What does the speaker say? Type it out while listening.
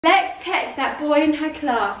Let's text that boy in her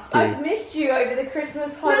class. I've missed you over the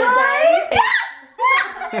Christmas holidays.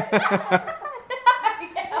 Did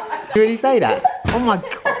you really say that? Oh my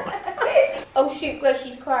god. Oh shoot, girl,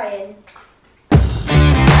 she's crying.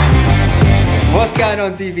 What's going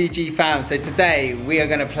on, DVG fam? So today we are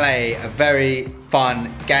going to play a very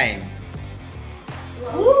fun game.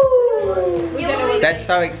 Ooh. They're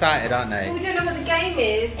so excited, aren't they? We don't know what the game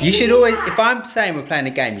is. You should always, if I'm saying we're playing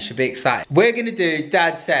a game, you should be excited. We're going to do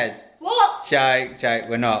Dad Says. What? Joke,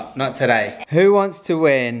 we're not today. Who wants to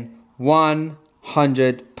win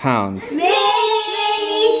 £100? Me!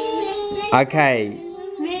 Okay,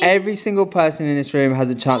 every single person in this room has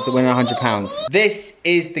a chance of winning £100. This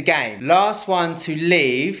is the game. Last one to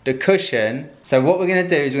leave the cushion. So what we're going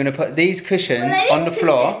to do is we're going to put these cushions on the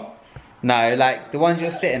floor. No, like the ones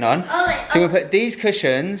you're sitting on. So we're going to put these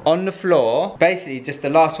cushions on the floor. Basically, just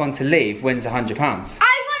the last one to leave wins £100. I want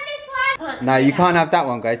this one! No, you can't have that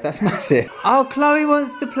one, guys. That's massive. Oh, Chloe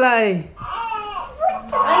wants to play.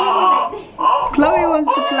 Chloe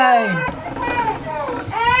wants to play.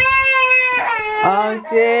 Oh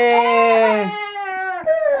dear.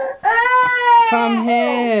 Come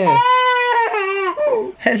here.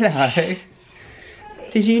 Hello.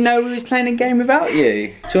 Did you know we was playing a game without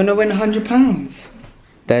you? Do you want to win £100?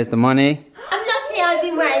 There's the money. I'm lucky I've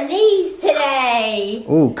been wearing these today.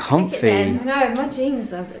 Oh, comfy. No, my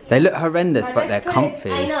jeans are... They look horrendous, but they're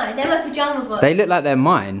comfy. I know, they're my pyjama bottoms. They look like they're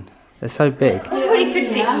mine. They're so big. They probably could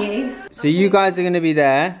fit you. So you guys are going to be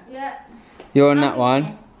there. Yeah. You're on that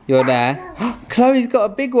one. You're there. Chloe's got a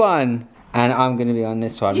big one. And I'm going to be on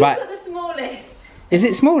this one. You've right. got the smallest. Is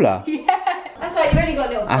it smaller? Yeah. That's right, you only got a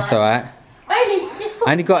little That's one. alright.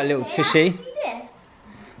 I only got a little tushy.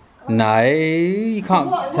 No, you can't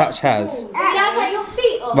touch hers. Like your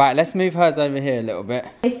feet on. Right, let's move hers over here a little bit.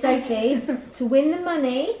 Hey Sophie, to win the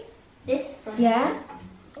money, This one. yeah,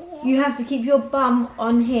 you have to keep your bum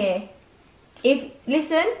on here.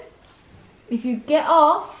 Listen, if you get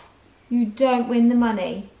off, you don't win the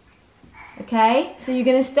money. Okay? So you're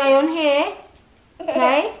gonna stay on here.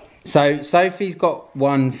 Okay? So Sophie's got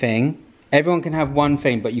one thing. Everyone can have one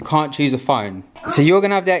thing, but you can't choose a phone. So you're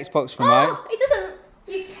gonna have the Xbox remote. Oh, it doesn't.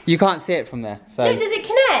 You can't see it from there. So No, does it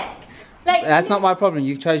connect? Like. that's not my problem.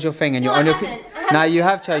 You've chose your thing and you're No, on your. I haven't. No, you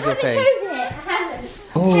have chose your I thing. haven't chosen it. I haven't.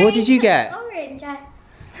 Oh, what did you get? Orange.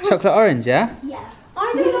 Chocolate orange, yeah? Yeah.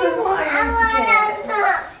 I don't know what I want to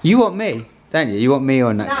get. You want me, don't you? You want me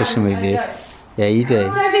on that cushion with you? don't. Yeah, you do.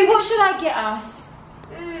 Sophie, what should I get us?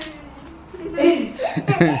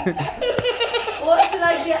 What should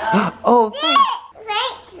I get us? Oh, thanks.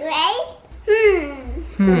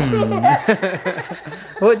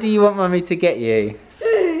 What do you want Mummy to get you?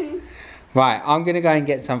 Right, I'm gonna go and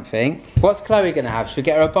get something. What's Chloe gonna have? Should we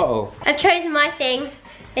get her a bottle? I've chosen my thing.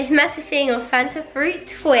 This massive thing of Fanta Fruit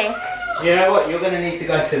Twist. You know what? You're gonna need to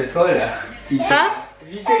go to the toilet. Huh? If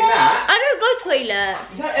you drink that, I don't go toilet.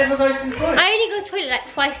 you don't ever go to the toilet. I only go toilet like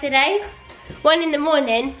twice a day. One in the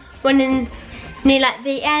morning, one in near like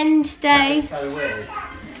the end day. That's so weird.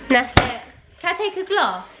 And that's it. Can I take a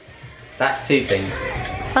glass? That's two things.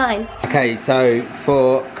 Fine. Okay, so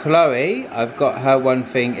for Chloe, I've got her one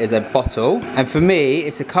thing is a bottle. And for me,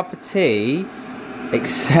 it's a cup of tea,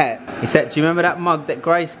 except, do you remember that mug that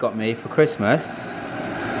Grace got me for Christmas?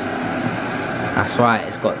 That's right,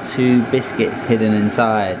 it's got 2 biscuits hidden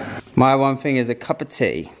inside. My one thing is a cup of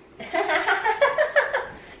tea. I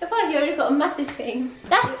thought you only got a massive thing.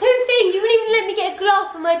 That's 2 things. You wouldn't even let me get a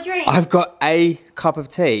glass for my drink. I've got a cup of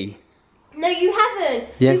tea. No, you haven't.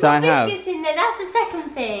 Yes, I have. Biscuits in there. That's the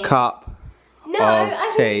second thing. Cup No, of I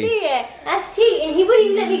can tea. see it. That's cheating. He wouldn't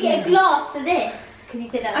even let me get a glass for this. Because he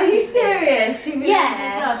said that. Are you serious?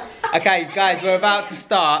 Yeah. Okay, guys, we're about to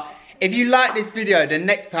start. If you like this video, then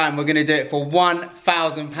next time we're gonna do it for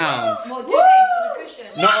 £1,000. What, do this on a cushion?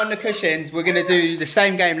 Not on the cushions, we're gonna do the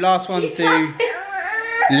same game, last one to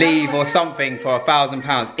leave or something for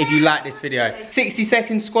 £1,000 if you like this video.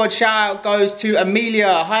 60-second squad shout out goes to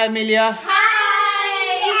Amelia. Hi Amelia.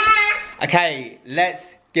 Hi. Okay,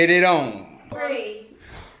 let's get it on. 3,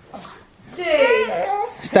 2,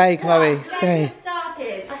 Stay Chloe, Let's stay. get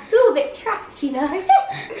started. I feel a bit trapped, you know.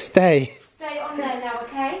 Stay. Stay on there now,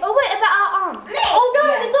 okay? Oh, wait, about our arms. Oh no,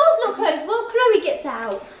 Yeah. the door's not closed. Well, Chloe gets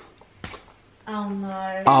out. Oh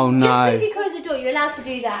no. Oh Just no. if you close the door, you're allowed to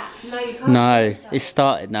do that. No, you can't. No, it's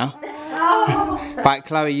started now. Oh. Right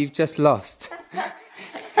Chloe, you've just lost.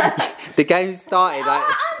 The game started like...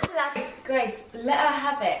 Grace, let her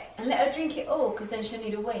have it and let her drink it all because then she'll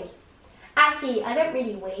need a wee. Actually, I don't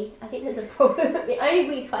really wee. I think there's a problem. I only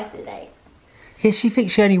wee twice a day. Yeah, she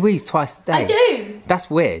thinks she only wheezes twice a day. I do. That's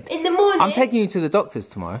weird. In the morning. I'm taking you to the doctor's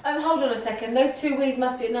tomorrow. Hold on a second. Those 2 wheezes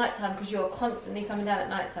must be at night time because you're constantly coming down at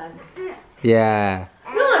night time. Yeah.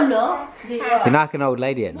 No, I'm not. You're like an old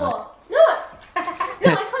lady at night. What? No.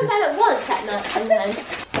 No, I come down at once at night sometimes.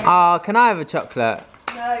 Oh, can I have a chocolate?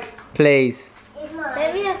 No. Please.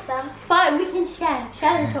 Let me have some. Fine, we can share.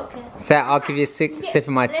 Share the chocolate. So I'll give you a sip of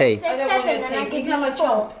my tea. I don't want your tea. You can have my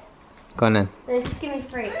chop. Go on then. No, just give me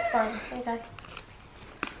 3. It's fine. There you go.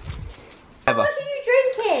 Ever. How much are you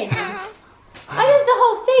drinking? I know the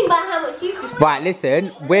whole thing about how much you just. Right,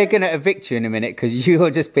 listen, we're going to evict you in a minute because you're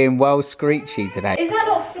just being well screechy today. Is that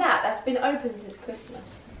not flat? That's been open since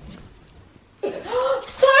Christmas.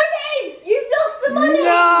 Sophie! You've lost the money!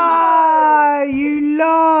 No, you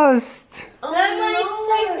lost. No money for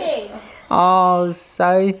Sophie! Oh,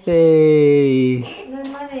 Sophie. No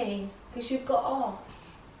money, because you got off.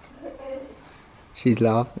 She's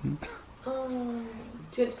laughing. Oh.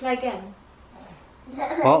 Do you want to play again?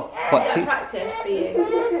 What? What? Is that practice for you?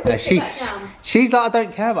 She's like, I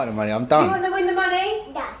don't care about the money, I'm Do you done. want to win the money?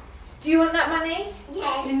 Yeah. Do you want that money?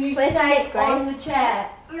 Yeah. Then you Where's stay Grace? on the chair.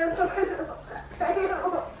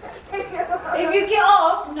 If you get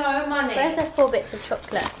off, no money. Where's the 4 bits of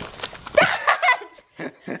chocolate?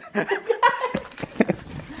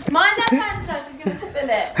 Mind that Fanta, she's going to spill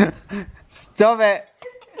it. Stop it.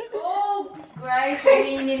 Oh, Grace,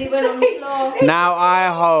 you nearly went on the floor. Now I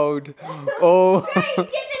hold all. Get the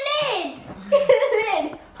lid! Get the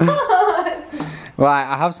lid! Oh, Right,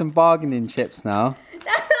 I have some bargaining chips now.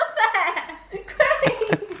 that's not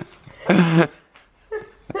fair!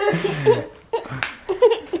 Grace!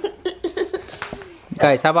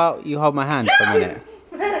 Guys, how about you hold my hand for a minute?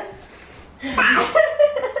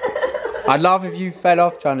 I'd laugh if you fell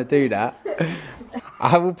off trying to do that.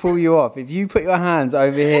 I will pull you off. If you put your hands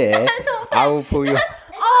over here, I will pull you off.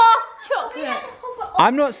 Oh, chocolate!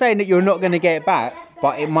 I'm not saying that you're not going to get it back,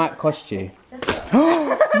 but it might cost you.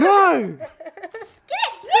 No!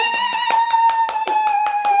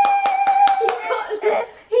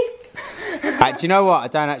 Do you know what? I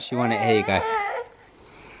don't actually want it. Here you go.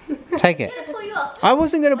 Take it. Pull you off. I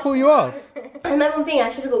wasn't going to pull you off. And my one thing, I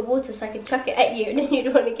should have got water so I could chuck it at you and then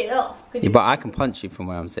you'd want to get off. Yeah, but I can punch you from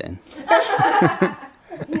where I'm sitting. Who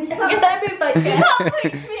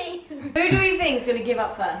do you think's going to give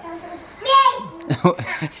up first?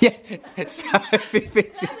 Yeah, Sophie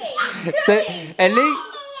thinks it's... So,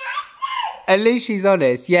 at least she's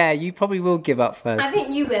honest. Yeah, you probably will give up first. I think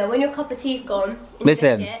you will, when your cup of tea's gone.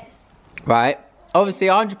 Listen, right, obviously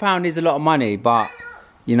 £100 is a lot of money, but,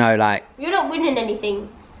 you know, like... You're not winning anything.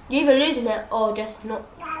 You're either losing it or just not...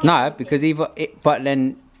 No, because but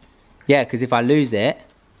then... Yeah, because if I lose it,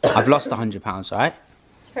 I've lost £100, right?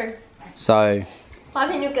 True. So... I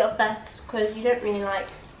think you'll get off first, because you don't really like...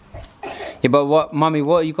 Yeah, but what, Mummy,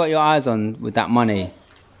 what you got your eyes on with that money?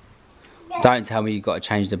 Don't tell me you got to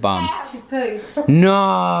change the bum. She's pooed.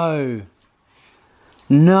 No!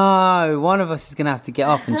 No! One of us is going to have to get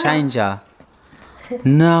off and change her.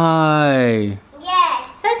 No! Yes!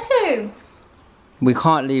 Says who? We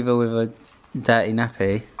can't leave her with a dirty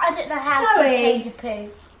nappy. I don't know how to change a poo.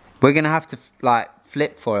 We're going to have to, like,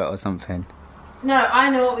 flip for it or something. No, I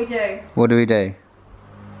know what we do. What do we do?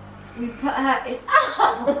 We put her in...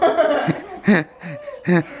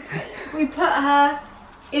 We put her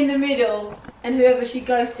in the middle and whoever she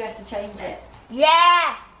goes to has to change it.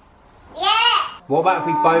 Yeah! Yeah! What about if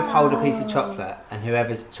we both hold a piece of chocolate and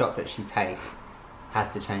whoever's chocolate she takes has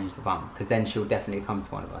to change the bum? Because then she'll definitely come to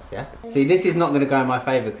one of us, yeah? See, this is not going to go in my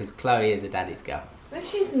favour because Chloe is a daddy's girl. No,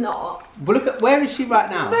 she's not. But look at, where is she right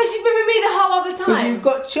now? But she's been with me the whole other time. Because you've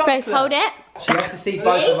got chocolate. Grace, hold it. She has to see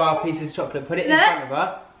both of our pieces of chocolate. Put it in front of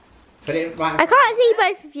her. Put it right in I can't see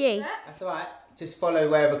both of you. That's alright. Just follow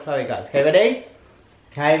wherever Chloe goes. Okay, ready?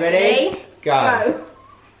 Okay, ready? Go.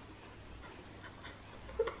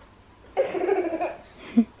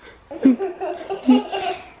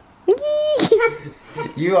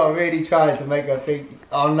 You are really trying to make her think,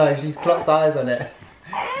 oh no, she's clocked eyes on it.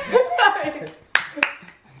 No.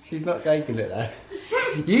 She's not taking it though.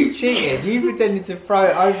 You cheated. You pretended to throw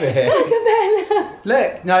it over here. Look at Bella.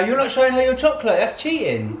 Look, no, you're not showing her your chocolate. That's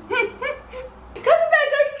cheating. Come back,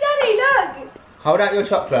 go to Daddy, look. Hold out your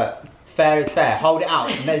chocolate. Fair is fair. Hold it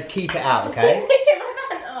out. And let's keep it out, okay?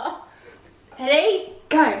 Ready?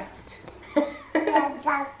 Go.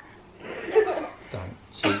 Don't.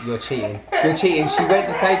 You're cheating. You're cheating. She went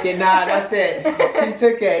to take it. Nah, that's it. She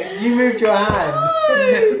took it. You moved your hand.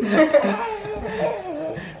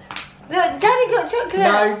 Look, Daddy got chocolate.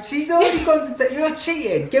 No, she's already gone to take. You're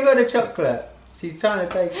cheating. Give her the chocolate. She's trying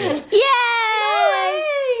to take it.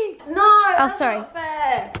 Yay! No, that's sorry. not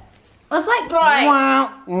fair. I was like, Right.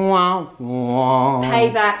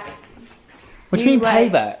 Payback. What do you mean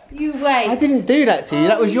payback? You wait. I didn't do that to you.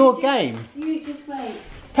 That was your game. You just wait.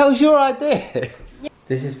 That was your idea.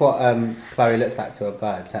 This is what Chloe looks like to a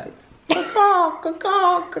bird. Like, no, not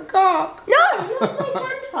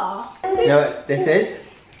my Fanta. you know what this is?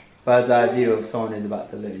 Bird's eye view of someone who's about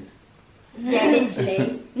to lose. Yeah,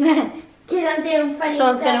 literally. Because I'm doing funny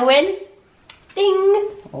Someone's stuff. Gonna win. Ding.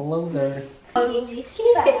 A loser. Oh, you just keep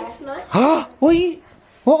it tonight.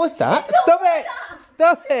 What was that? Stop it!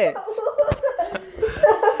 Stop it! I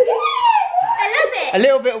love it. A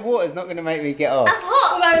little bit of water is not going to make me get off. That's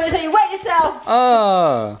hot. Come over, so you wet yourself.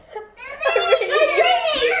 Oh.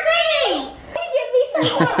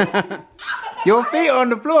 Your feet are on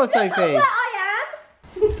the floor, Sophie. I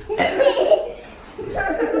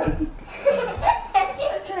am.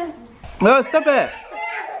 No, stop it.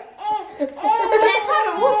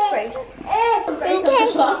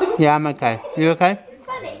 Yeah, I'm okay. You okay?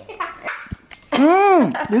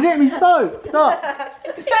 You're getting me soaked. Stop.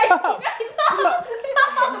 Stop.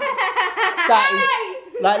 That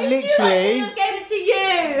is like literally. I gave it to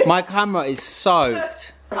you. My camera is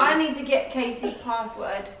soaked. I need to get Casey's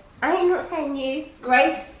password. I ain't not telling you.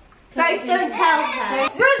 Grace. Grace, don't tell her.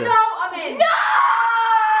 Result, I'm in. No!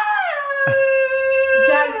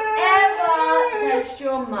 Don't ever test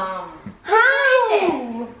your mum.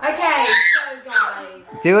 How? Okay, so guys.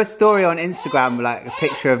 Do a story on Instagram with like a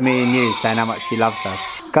picture of me and you saying how much she loves us.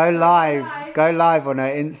 Go live. Go live on her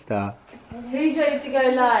Insta. Who's ready to go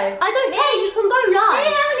live? I don't care, you can go live.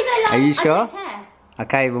 Yeah, only go live. Are you sure? I don't care.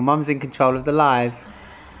 Okay, well Mum's in control of the live.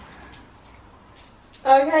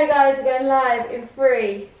 Okay guys, we're going live in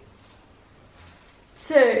 3,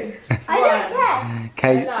 2, I don't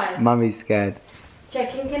care. Okay, Mummy's scared.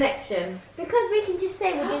 Checking connection. Because we can just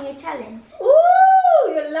say we're doing a challenge. Ooh,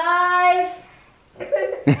 you're live.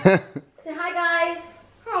 Say hi guys.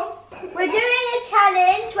 Hi. We're doing a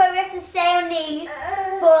challenge where we have to stay on these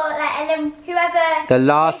for like, and then whoever The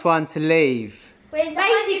last one to leave. wins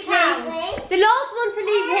basically. The last one to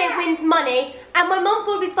leave here wins money, and my mum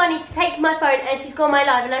thought it'd be funny to take my phone, and she's gone my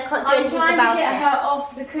live, and I can't do I'm anything trying about to get it. her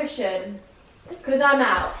off the cushion because I'm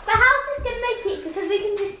out. But how's this gonna make it? Because we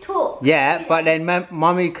can just talk. Yeah, but then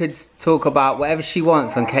Mummy could talk about whatever she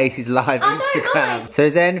wants on Casey's live I don't Instagram. mind. So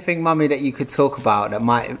is there anything, Mummy, that you could talk about that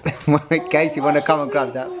might make Casey want to come and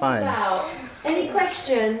grab that phone? About? Any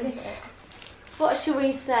questions? What should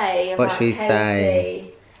we say about What should we say?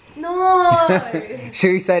 No.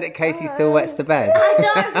 Should we say that Casey still wets the bed? I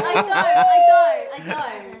don't.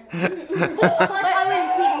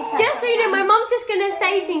 Just so you know, my mum's just gonna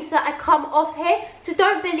say things so that I come off here, so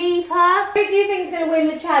don't believe her. Who do you think is going to win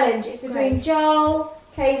the challenge? It's between Joel,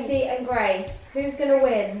 Casey and Grace. Who's going to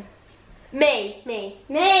win? Me.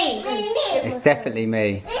 It's definitely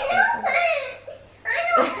me.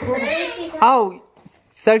 Oh,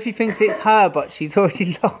 Sophie thinks it's her, but she's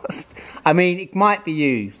already lost. I mean, it might be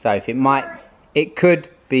you, Sophie. It could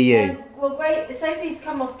be you. Well, great. Sophie's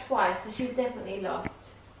come off twice, so she's definitely lost.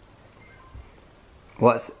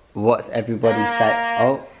 What's everybody say?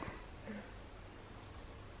 Oh,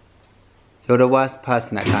 you're the worst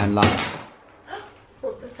person at going live.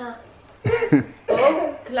 What was that?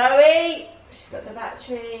 Oh, Chloe. She's got the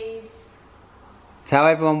batteries. Tell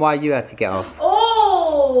everyone why you had to get off.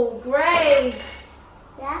 Oh, Grace.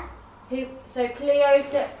 Yeah. So Cleo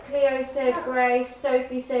said Grace.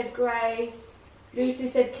 Sophie said Grace. Lucy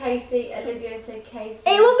said Casey. Olivia said Casey.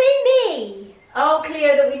 It will be me. Oh,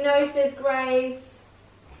 Cleo that we know says Grace.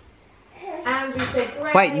 Andrew said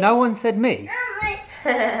Grace. Wait, no one said me.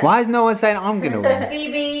 Why is no one saying I'm gonna win?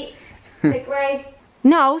 Phoebe said Grace.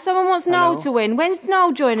 No, someone wants Hello? Noel to win. When's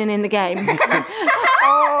Noel joining in the game?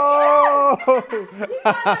 Oh!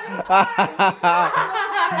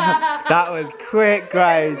 That was quick,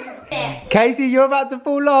 Grace. Casey, you're about to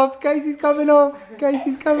fall off. Casey's coming off.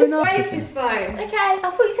 Casey's coming off. Grace's phone. Okay, I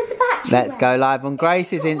thought you said the battery. Let's go live on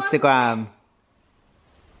Grace's Instagram.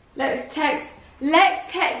 Let's text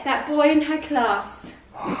that boy in her class.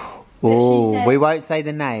 Oh, we won't say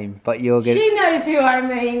the name, but you're good. She knows who I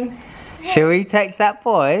mean. Shall we text that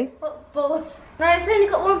boy? What boy? No, it's only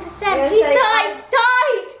got 1%. Please Yeah, die,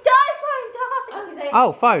 say- phone, die.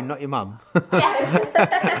 Oh, phone, not your mum.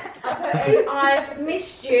 I've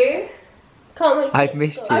missed you. Can't wait. I've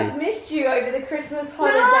missed you. I've missed you over the Christmas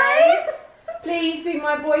holidays. Please be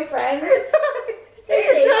my boyfriend.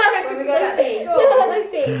 When we go back to school.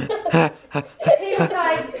 People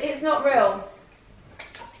like it's not real.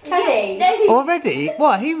 Already?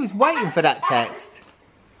 What? He was waiting for that text.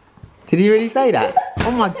 Did he really say that?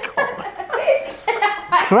 Oh my god.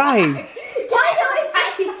 Grace.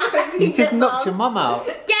 You just knocked your mum out.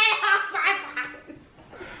 Yeah.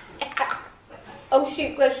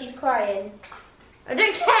 shoot where she's crying. I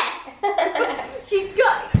don't care. She's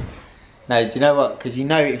got. No, do you know what? Because you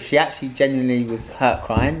know if she actually genuinely was hurt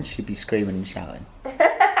crying, she'd be screaming and shouting.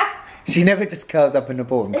 She never just curls up in the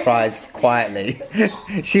ball and cries quietly.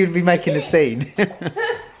 She would be making a scene.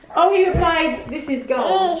 Oh, he replied, "This is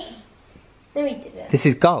goals." No, he didn't. This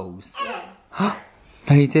is goals? Yeah.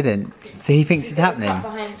 No, he didn't. So he thinks it's Cut happening.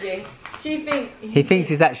 behind you. Do you think? He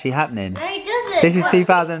thinks it's actually happening. No, he doesn't. This is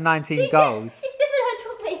 2019 goals. She's dipping her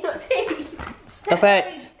chocolate, not tea. Stop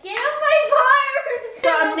it. Get off my phone! So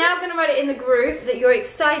I'm now going to write it in the group that you're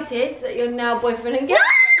excited that you're now boyfriend and girlfriend.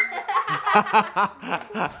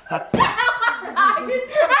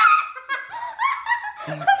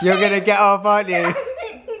 You're going to get off, aren't you?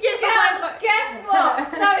 Guess what?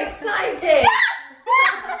 So excited.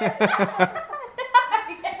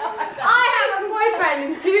 I have a boyfriend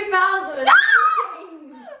in 2019.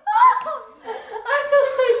 I feel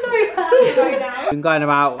so sorry for her right now. Been going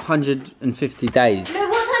about 150 days. No,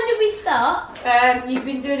 what time did we start? You've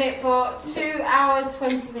been doing it for 2 hours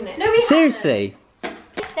 20 minutes. No, we Seriously?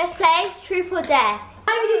 Let's play Truth or Dare.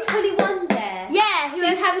 I do 21 Dare. Yeah, so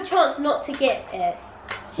you have a chance not to get it.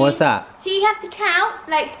 What's that? So you have to count,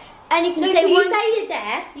 like, and you can say you say the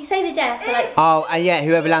dare. You say the dare, so like. Oh, and yeah,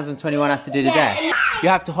 whoever lands on 21 has to do the dare. You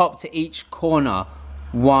have to hop to each corner.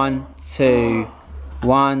 1, 2,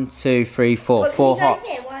 1, 2, 3, 4. 4 hops.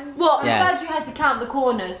 What? Yeah. I'm glad you had to count the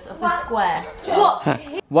corners of the square. What?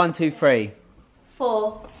 1, 2, 3.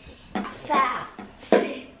 4, 5,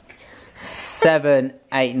 6, 7,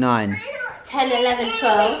 8, 9. 10, 11,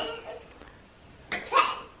 12,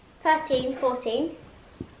 13, 14,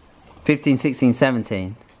 15, 16,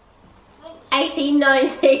 17. 18,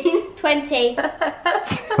 19, 20.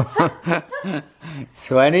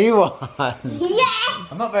 21. Yeah!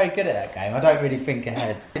 I'm not very good at that game. I don't really think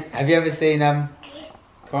ahead. Have you ever seen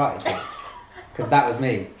Karate Kid? Because that was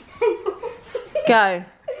me. Go.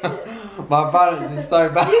 My balance is so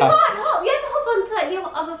bad. You can't hop. You have to hop onto like the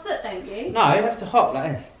other foot, don't you? No, you have to hop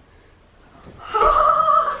like this.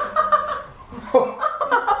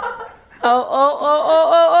 Oh.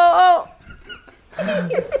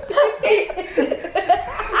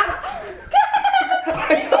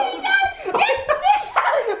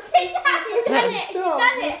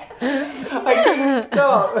 I couldn't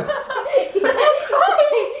stop.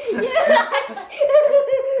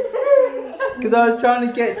 Because I was trying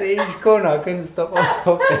to get to each corner, I couldn't stop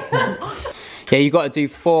hopping. Yeah, you got to do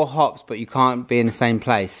 4 hops, but you can't be in the same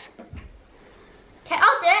place. Okay,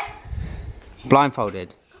 I'll do it.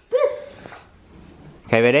 Blindfolded.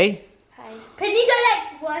 Okay, ready? Okay. Can you go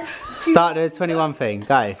like 1, 2, Start the 21 thing.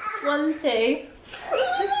 Go. 1, 2, 3,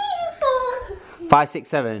 4, 5, 6,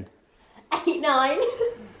 7. 8, 9,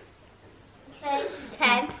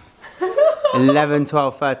 10, 11,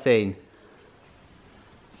 12, 13.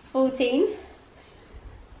 14.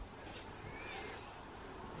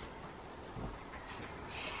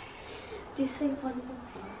 Do you say 1,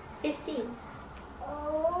 15.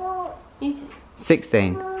 You say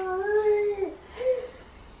 16.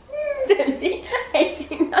 17,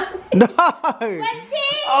 18, 19, No! 20.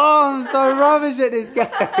 Oh, I'm so rubbish at this game.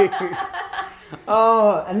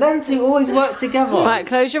 Oh, and them two always work together. Right,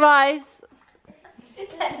 close your eyes.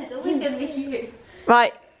 It's always going to be you.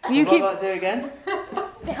 Right, you keep What do I do again?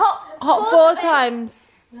 hop 4 times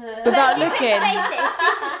without looking.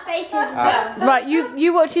 Spaces as well. Right,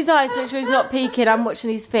 you watch his eyes, make sure he's not peeking. I'm watching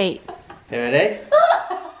his feet. Okay, ready?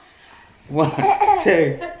 1,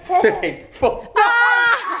 2, 3, 4.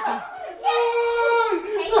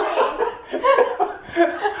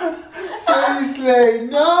 Seriously,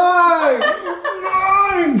 no! No!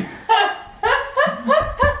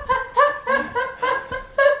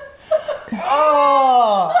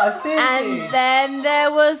 Oh, I see. And then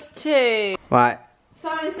there was 2. Right.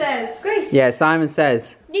 Simon says. Grace. Yeah, Simon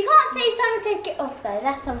says. You can't say Simon says get off though,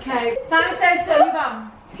 that's something. Okay, Simon says sit on your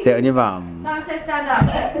bum. Sit on your bums. Simon says stand up.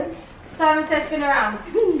 Simon says spin around.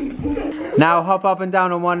 Now hop up and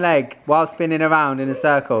down on one leg while spinning around in a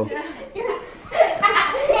circle. Yeah!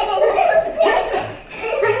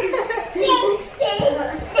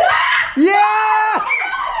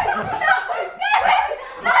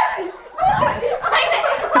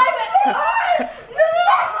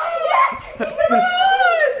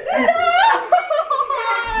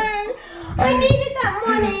 I needed that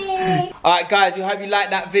money. Alright guys, we hope you liked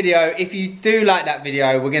that video. If you do like that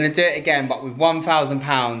video, we're going to do it again, but with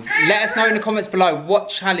 £1,000. Let us know in the comments below, what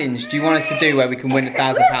challenge do you want us to do where we can win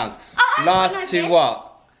 £1,000? Last to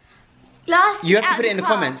what? Last You have to put it in the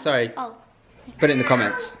comments, sorry. Oh. Put it in the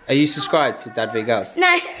comments. Are you subscribed to dadvgirls? No,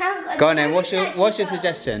 I haven't got Go on then, what's your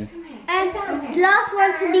suggestion? last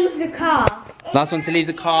one to leave the car. Last one to leave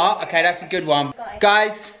the car. Okay, that's a good one.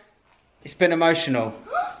 Guys, it's been emotional.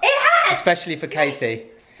 It has! Especially for Casey.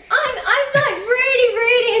 I'm like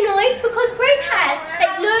really annoyed because Grace has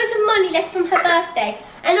like loads of money left from her birthday.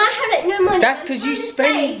 And I have like no money. That's because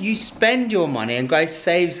you spend your money and Grace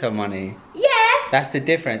saves her money. Yeah. That's the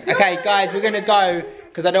difference. Okay, guys, we're gonna go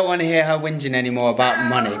because I don't want to hear her whinging anymore about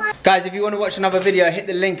money. Guys, if you want to watch another video, hit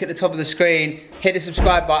the link at the top of the screen, hit the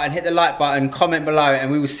subscribe button, hit the like button, comment below,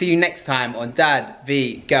 and we will see you next time on Dad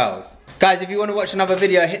v Girls. Guys, if you want to watch another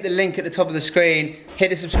video, hit the link at the top of the screen, hit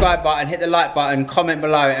the subscribe button, hit the like button, comment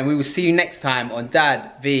below, and we will see you next time on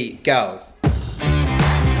Dad v Girls.